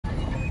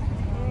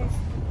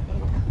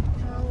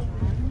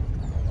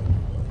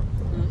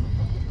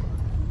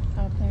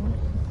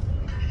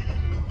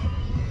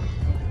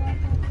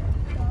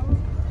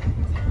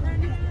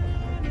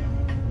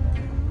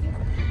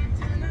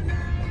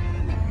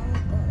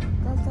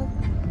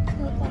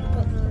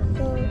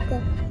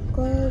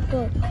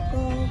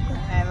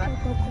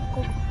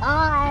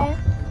Hi.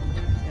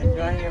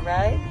 Enjoying your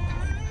ride?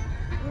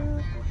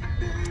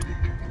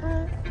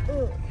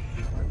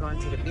 We're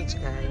going to the beach,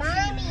 guys.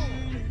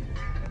 Mommy.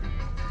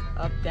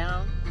 Up,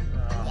 down.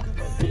 Oh,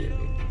 baby.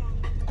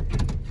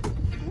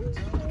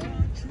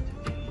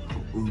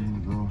 1,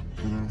 2,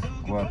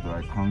 3, 4.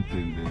 I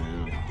counted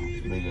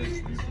the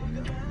biggest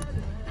one.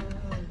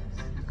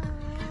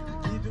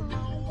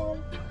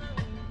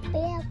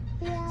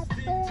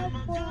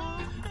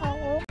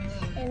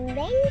 And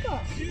mango.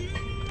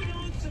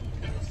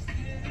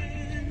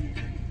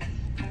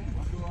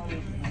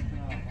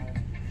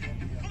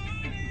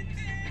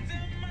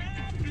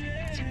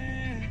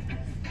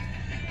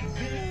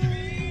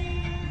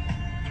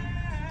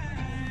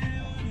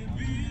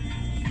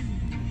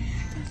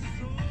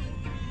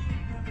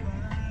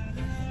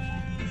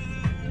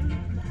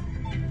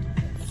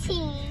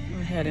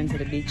 We're heading to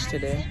the beach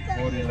today.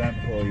 40 lamp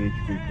for each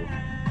people.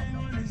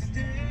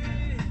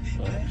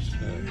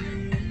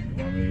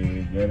 You want me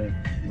to get it?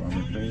 You want me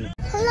to pay it?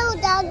 Hello,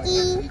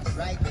 doggy.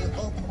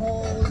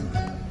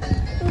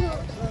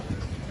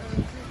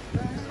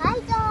 Hi,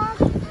 dog.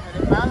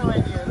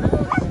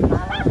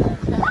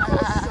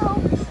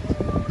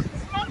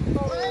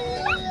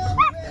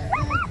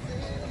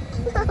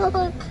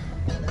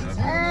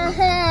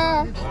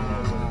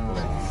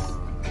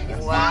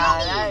 Wow,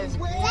 that is...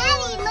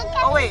 Daddy, look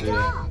at Oh, wait. the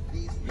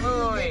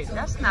dog. Wait,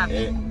 that's not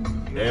me.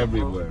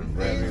 Everywhere,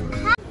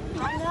 everywhere.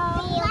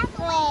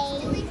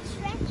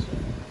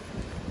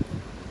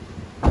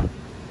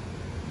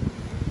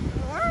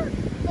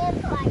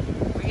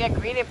 We get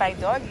greeted by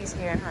doggies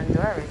here in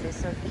Honduras. They're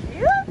so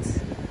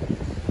cute.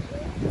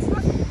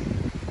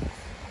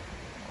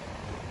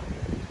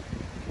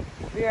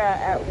 We are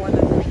at one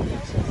of the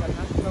beaches. I'm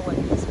not sure what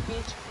this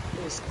beach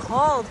is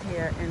called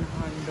here in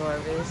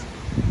Honduras,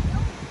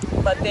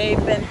 but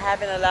they've been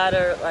having a lot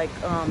of like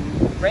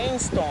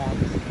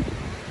rainstorms.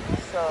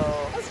 So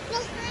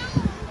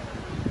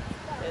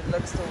it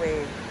looks the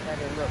way that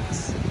it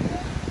looks.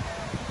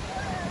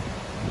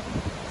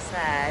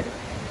 Sad,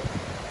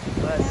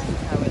 but this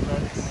is how it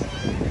looks.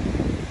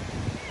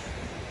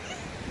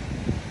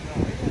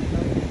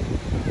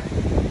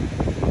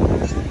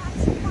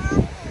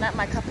 Not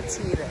my cup of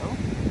tea though.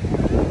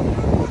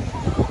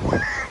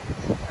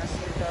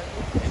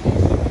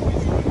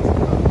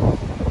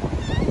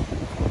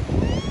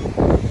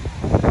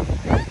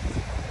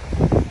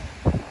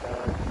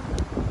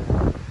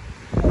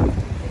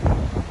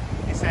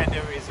 They said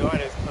the resort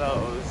is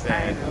closed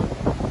and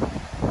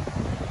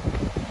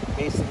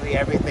basically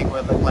everything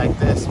would look like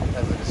this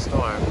because of the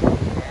storm.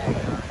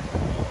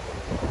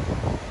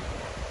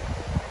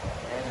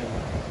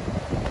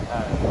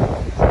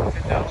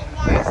 The only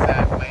place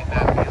that might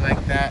not be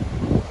like that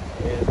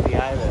is the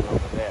island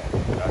over there.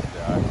 That's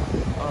the island.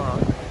 Oh.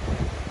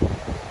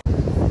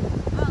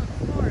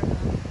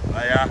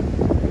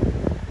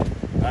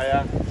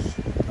 Aya.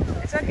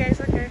 It's okay,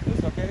 it's okay.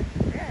 It's okay?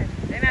 Yeah,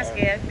 they're not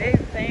scared. They're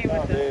playing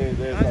with the, as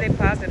long as they're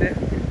positive.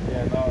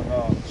 Yeah, no.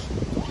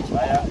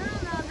 Aya. No,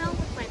 don't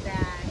look like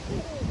that.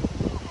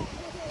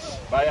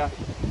 Vaya.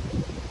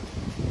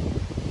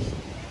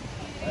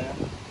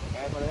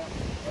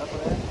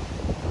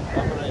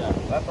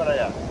 Va para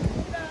allá.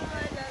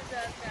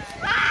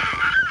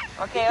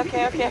 Okay.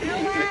 Okay,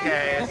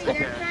 it's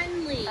okay.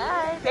 Friendly.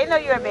 Hi. They know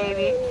you're a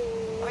baby.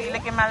 Oh, you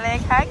licking my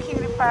leg? Hi,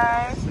 cutie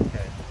pie.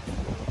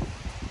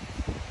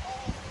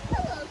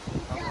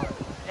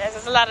 Yes,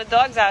 there's a lot of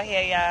dogs out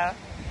here, y'all.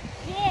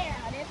 Yeah,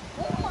 there's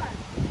 4.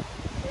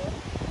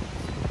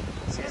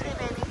 Excuse me,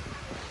 baby.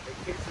 The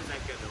kids are not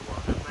gonna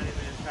walk. I'm not even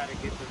gonna try to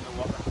get them to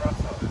walk across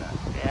over that.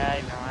 Yeah,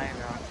 I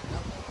know.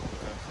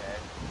 Okay.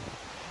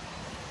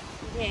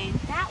 Okay,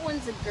 that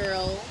one's a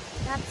girl.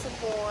 That's a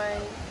boy.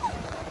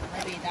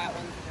 Maybe that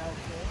one's a girl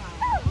too.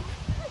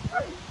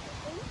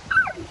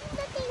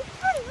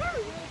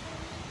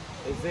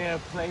 Is there a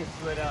place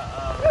with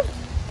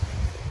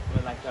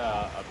like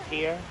a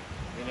pier?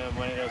 You know,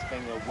 one of those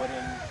things, a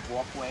wooden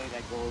walkway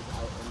that goes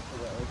out into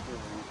the ocean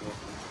and you can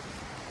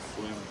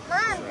swim.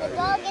 Mom, the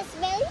dog is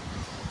ready.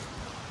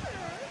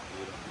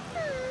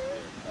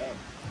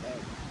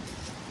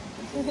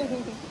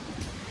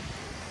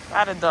 A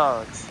lot of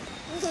dogs.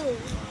 That's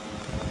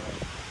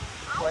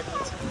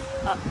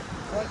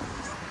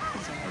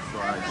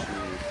why she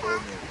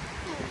told me,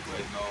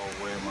 they know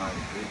where my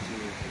bitch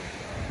is.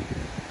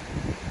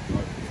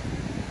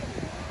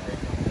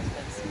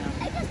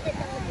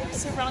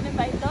 Surrounded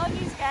by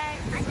doggies, guys.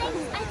 I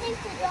think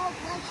the dog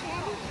likes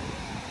Eddie.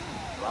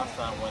 Last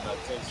time when I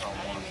take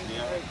someone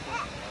here,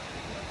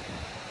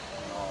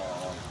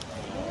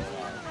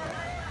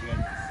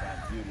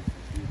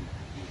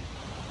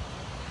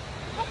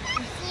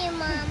 See you,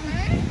 Mama.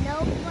 No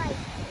fight.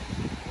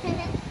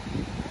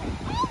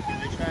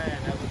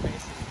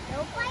 No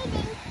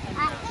fighting.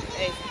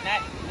 Hey,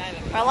 not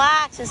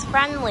Relax, it's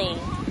friendly.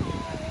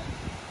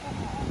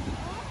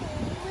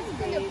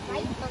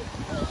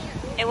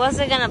 It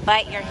wasn't gonna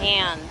bite your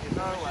hand. If it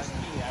was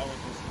me, I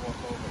would just walk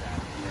over that.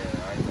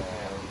 yeah, I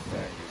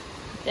know.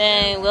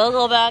 Then we'll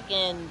go back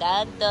and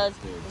Dad does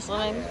the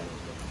swimming.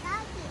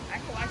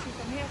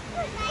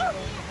 Nah,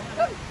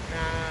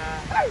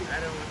 I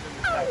don't want them to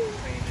stop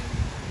complaining.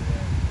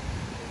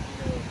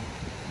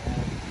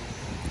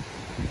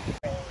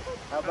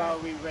 How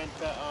about we rent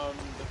the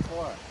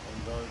car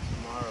and go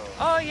tomorrow?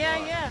 Oh,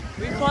 yeah.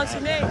 We call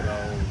today.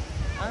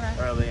 Okay.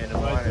 Early in the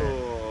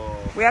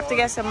morning. We have to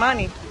get some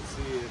money. To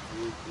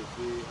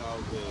see how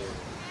the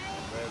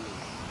rally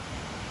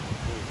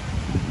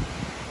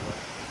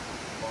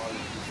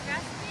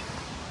and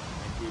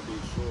we be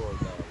sure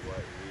that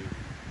what we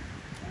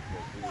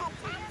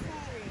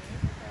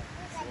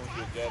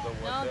together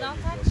with No, them don't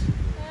is touch what we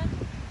do. him.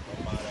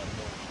 No matter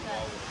what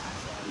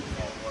we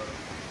work.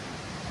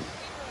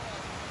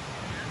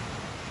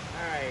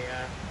 Alright,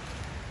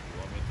 You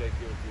want me to take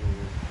you to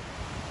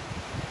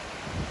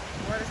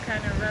Water's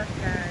kind of rough,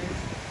 guys.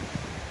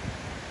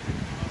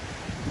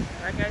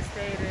 Like I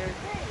stated,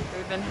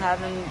 they've been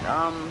having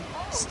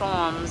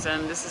storms,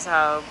 and this is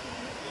how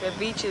the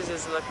beaches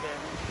is looking.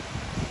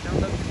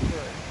 Don't look too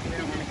good. We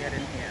don't want to get in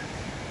here.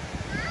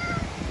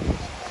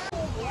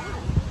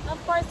 Of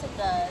course it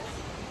does.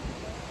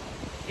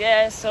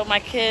 Yeah, so my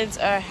kids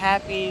are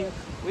happy.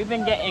 We've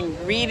been getting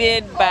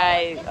greeted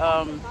by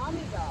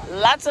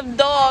lots of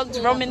dogs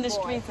roaming the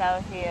streets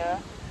out here.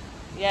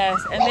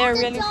 Yes, and they're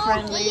really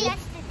friendly.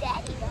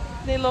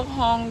 They look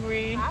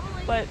hungry,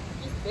 but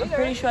I'm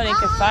pretty sure they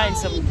could find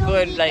some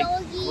good like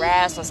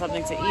grass or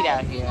something to eat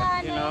out here,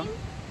 you know?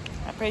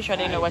 I'm pretty sure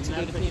they know what to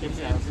do to feed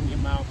themselves.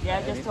 Yeah,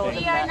 I just told them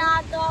We are that.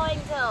 not going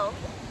to.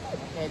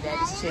 Okay,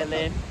 Daddy's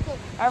chilling.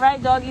 All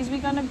right, doggies,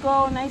 we're gonna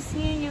go. Nice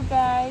seeing you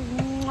guys.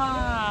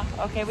 Mwah.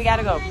 Okay, we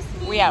gotta go.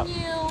 We out.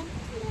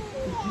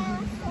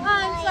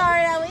 I'm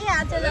sorry that we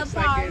have to it the looks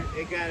park.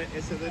 like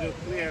it's a little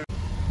clear.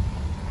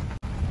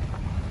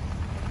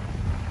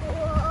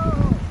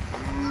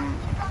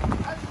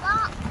 A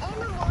lot of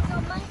animals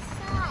on my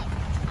side.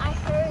 I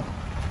heard.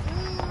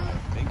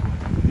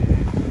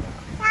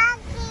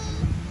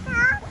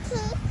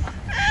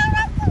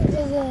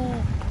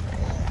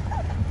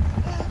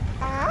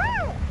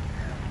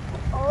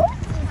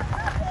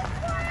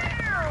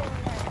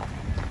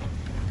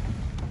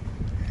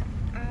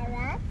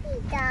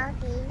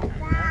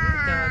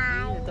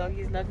 The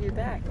doggies love you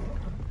back.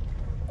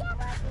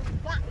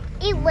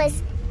 It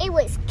was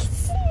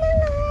kissing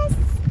us.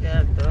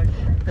 Yeah,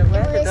 the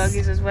was-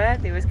 doggies was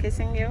what? They was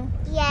kissing you?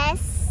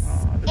 Yes.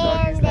 Oh, the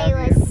doggies And they love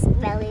were you.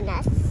 smelling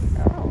us.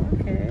 Oh,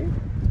 okay.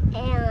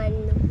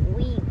 And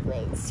we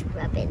was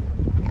rubbing.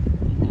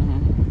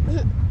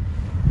 Mhm.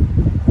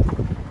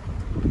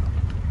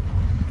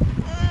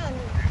 And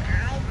I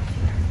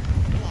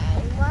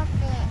love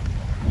it.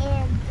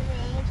 And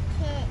three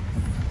kids.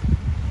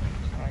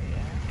 Oh,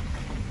 yeah.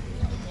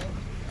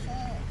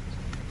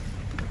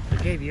 They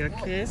gave you a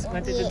kiss.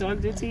 What did the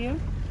dog do to you?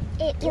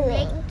 It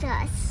licked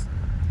us.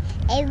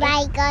 It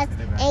liked us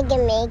and it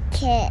made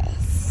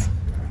kiss.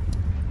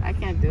 I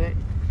can't do it.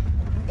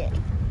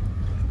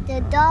 The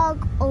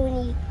dog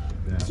only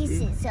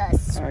kisses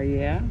us, Oh,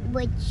 yeah?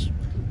 which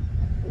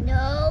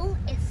no,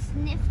 it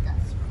sniffed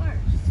us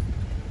first.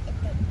 It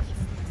then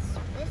kissed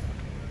us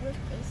with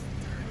its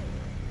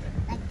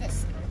tongue, like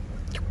this.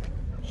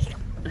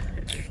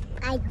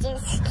 I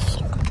just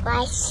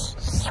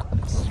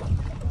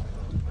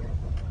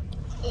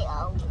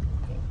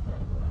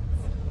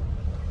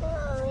Who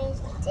is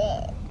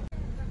it?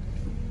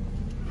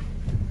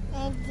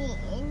 I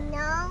didn't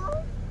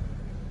know.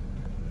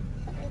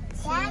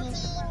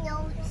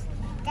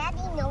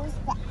 Daddy knows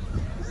that.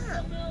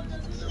 Mom,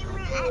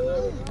 camera at me.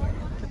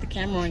 Put the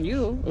camera on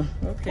you.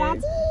 Okay.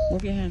 Daddy?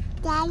 Move your hand.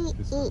 Daddy,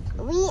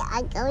 we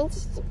are going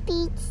to the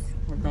beach.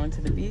 We're going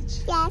to the beach?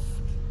 Yes.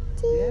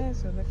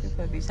 Yes, we're looking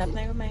for the beach. Stop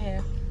playing with my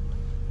hair.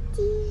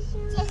 This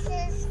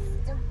is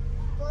the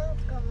book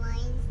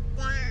Royal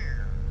down.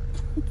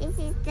 This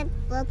is the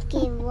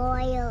Broken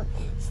Royal.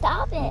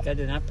 Stop it. I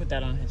did not put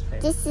that on his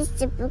face. This is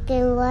the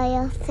Broken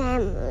Royal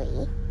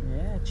family.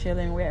 Yeah,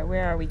 chilling.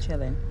 Where are we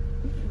chilling?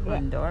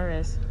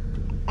 Honduras.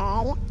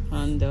 And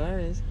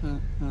Honduras.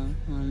 Honduras.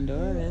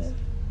 Honduras.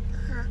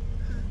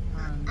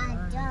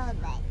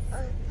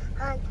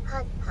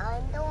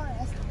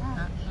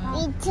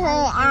 We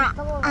turn at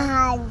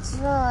Honduras.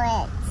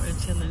 We're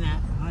chilling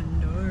at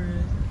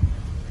Honduras.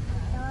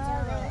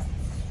 Honduras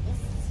is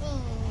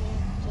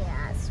seeing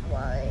us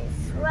was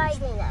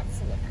riding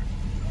us.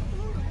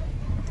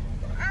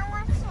 I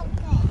want to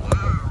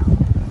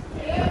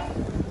get out.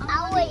 I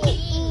want to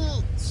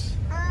eat.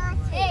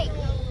 Hey.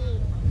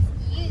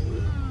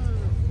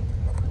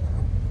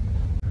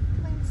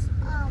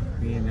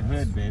 Be in the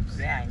hood, babes.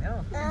 Yeah, I know.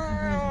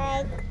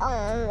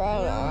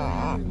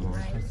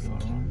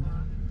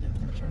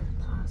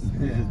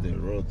 This is the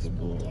road to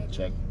go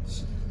check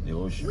the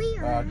ocean. We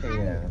are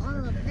having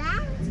all of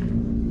that.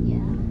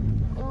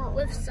 Oh,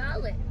 with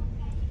solid.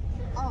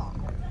 Oh.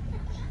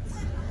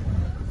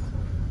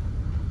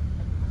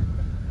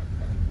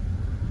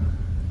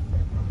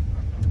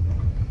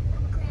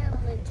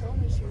 Grandma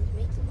told me she was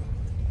making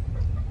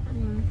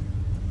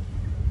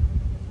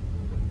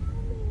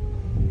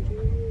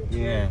it.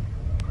 Yeah.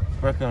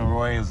 Broken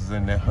Royals is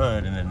in the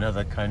hood in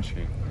another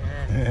country.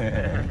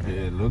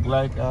 It look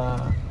like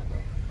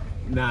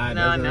Nah, it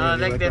No, doesn't no, really it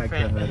look look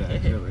different. like the hood,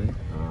 actually.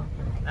 Oh.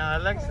 No,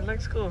 it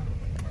looks cool.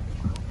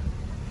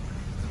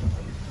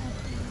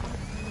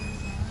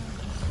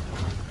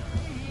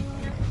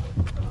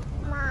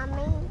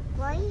 Mommy,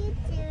 what are you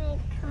doing?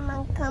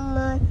 Come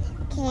on,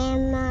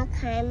 camera.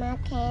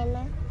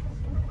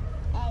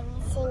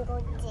 Every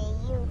single day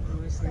you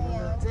Every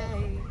single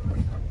day.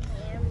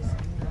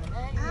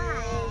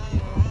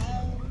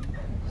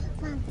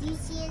 Mom, do you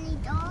see any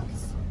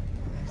dogs?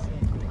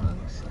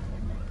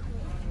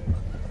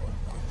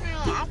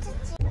 Hi, I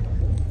just see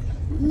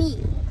me.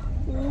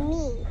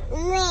 No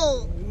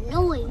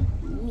way,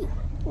 me.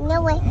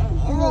 No way,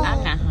 I'm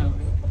not hungry.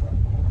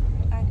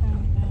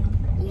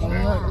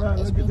 Yeah,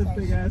 it's Look at this because-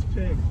 big ass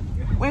pig.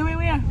 Wait,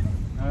 where?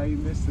 Oh, you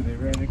missed it. They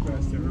ran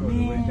across the road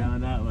and went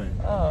down that way.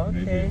 Oh,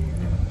 okay.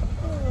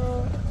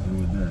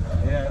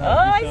 Yeah.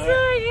 Oh, I saw it.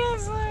 Yeah, I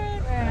saw it.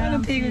 Yeah,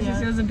 the pig was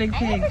just, it was a big I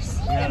pig. never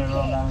seen You gotta a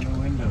roll pig. down the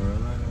window. Roll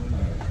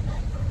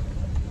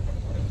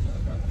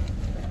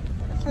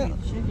down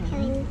the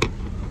window.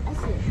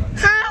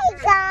 Hi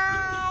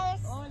guys.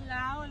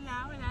 Hola,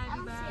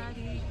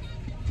 everybody.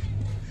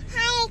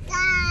 Hi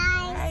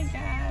guys. Hi,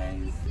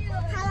 guys.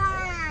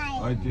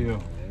 Hi. I do.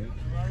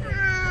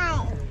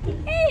 Hi.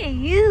 Hey,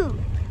 you.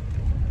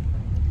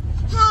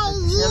 Hey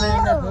Chilling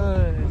in the you.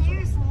 hood.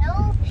 There's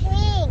no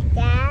pig,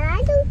 Dad. I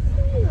don't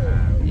see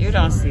it. You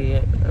don't see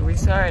it, but we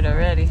saw it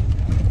already.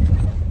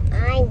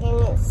 I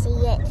didn't see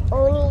it.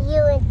 Only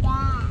you and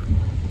Dad.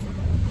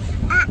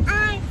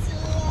 I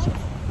see it.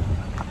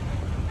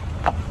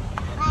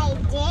 I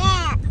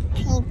did.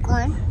 Pig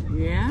one.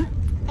 Yeah?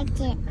 I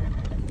did.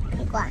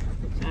 Pig one.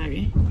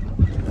 Sorry.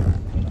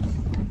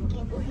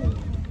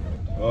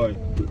 Oi.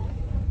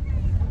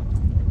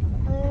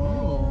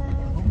 Oh,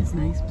 that's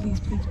nice. Please.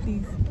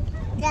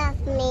 That's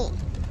me.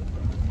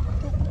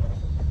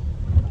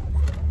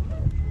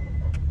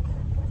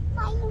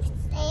 Why you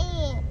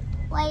saying?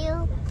 Why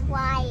you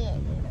quiet?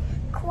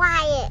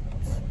 Quiet,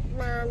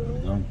 Mommy.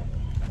 Done.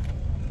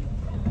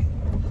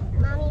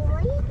 Mommy, what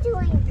are you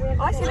doing?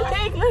 Oh, I see the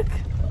pig. Look.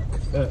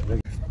 Look.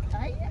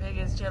 Pig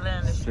is chilling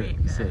in the street.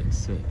 Sit.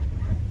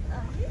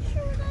 Are you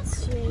sure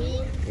that's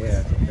me?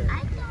 Yeah. I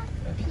thought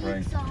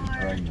pigs are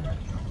Pregnant.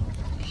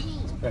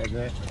 pigs.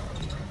 Pregnant.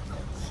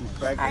 She's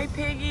pregnant. Hi,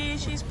 Piggy.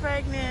 She's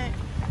pregnant.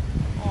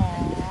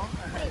 Aww.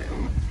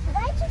 Did I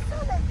just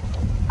saw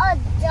a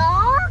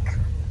dog?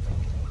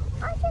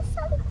 I just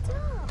saw a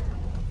dog.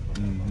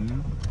 Mm-hmm.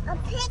 A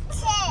pig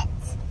sit.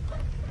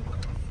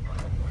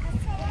 I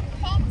said a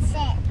pig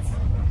sit.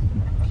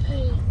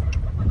 Pig.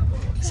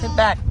 Sit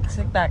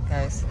back,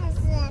 guys. Has a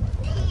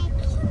pig.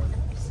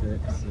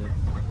 Sit.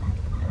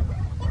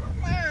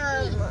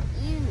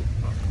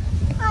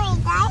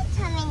 Mommy, Dad's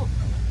coming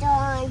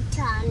down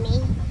Tommy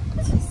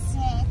to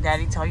sit.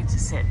 Daddy told you to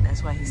sit.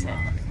 That's what he said.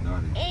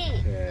 Naughty.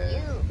 Hey,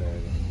 you.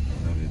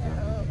 Naughty.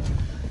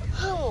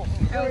 Oh,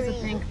 That was a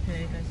pink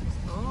pig.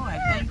 Oh, I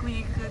think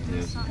we could do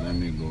Yes, something. let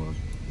me go.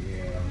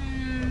 Yeah.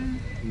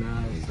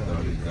 No, It's it's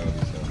naughty.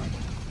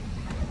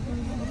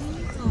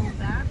 Go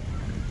back.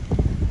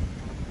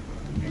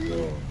 Let me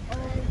go.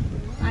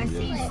 I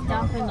see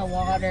stuff in the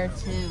water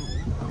too.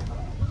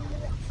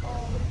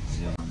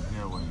 Yeah,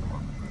 when you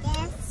want.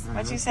 Yes,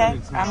 What you say?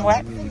 I'm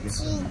what?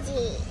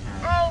 Gigi.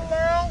 I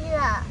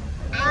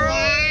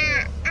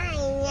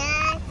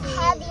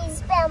How do you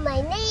spell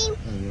my name?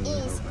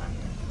 Is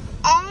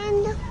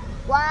Nyla.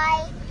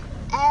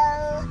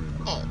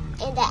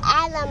 And the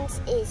Adams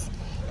is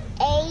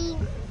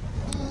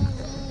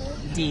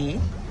D.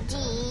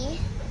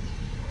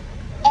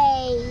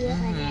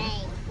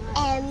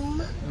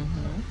 ADAMS.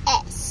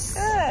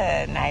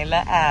 Good.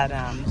 Nyla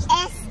Adams.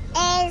 S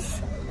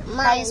is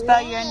my How do you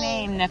spell your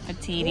name,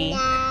 Nefertiti?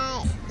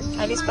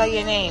 How do you spell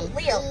your name?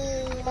 Leo.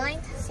 Mine.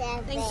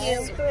 Thank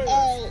you.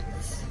 8.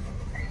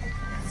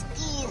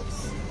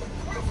 Excuse.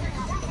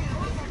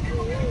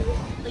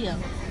 Leo.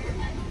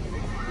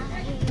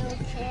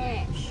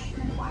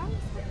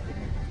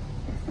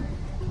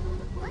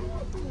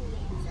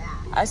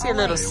 I see a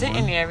little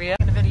sitting area.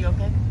 In the video,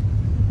 okay?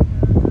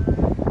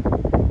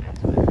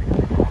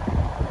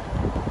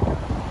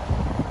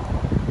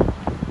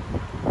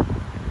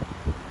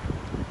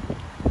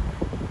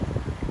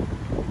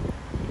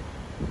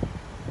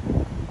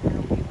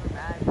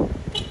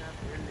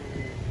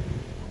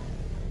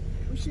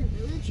 Which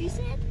village you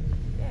said?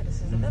 Yeah,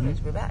 this is the village.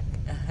 We're back.